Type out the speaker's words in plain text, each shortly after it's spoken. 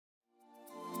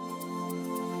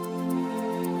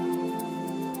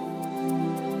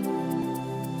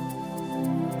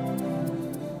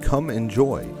Come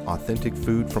enjoy authentic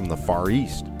food from the Far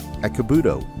East at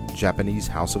Kabuto, Japanese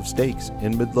House of Steaks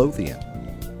in Midlothian.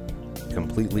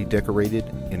 Completely decorated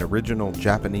in original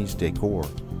Japanese decor,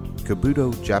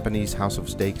 Kabuto Japanese House of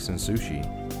Steaks and Sushi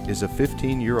is a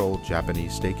 15-year-old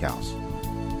Japanese steakhouse,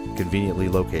 conveniently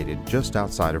located just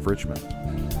outside of Richmond.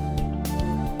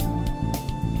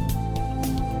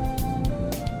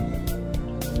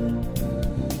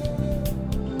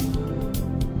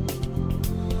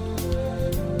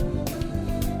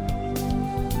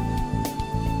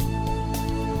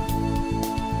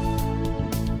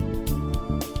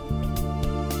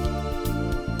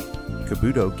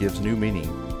 Kabuto gives new meaning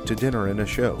to dinner and a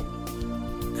show.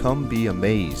 Come be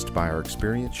amazed by our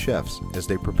experienced chefs as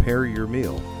they prepare your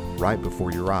meal right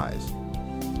before your eyes.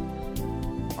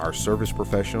 Our service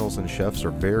professionals and chefs are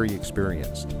very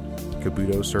experienced.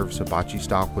 Kabuto serves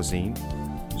Hibachi-Style cuisine,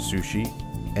 sushi,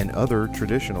 and other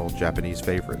traditional Japanese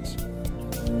favorites.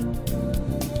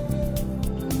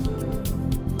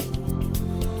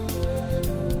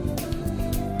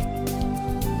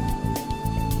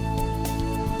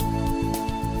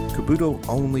 Kabuto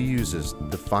only uses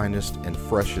the finest and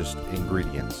freshest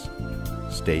ingredients: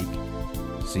 steak,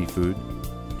 seafood,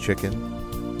 chicken,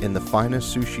 and the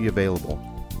finest sushi available.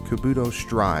 Kabuto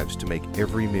strives to make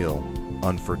every meal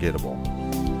unforgettable.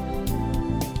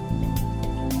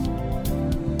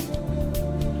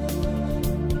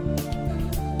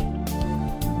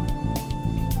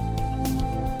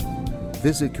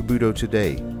 Visit Kabuto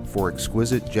today for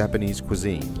exquisite Japanese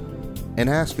cuisine and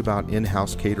ask about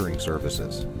in-house catering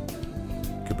services.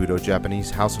 Kabuto Japanese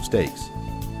House of Steaks,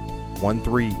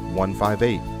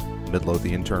 13158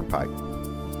 Midlothian Turnpike.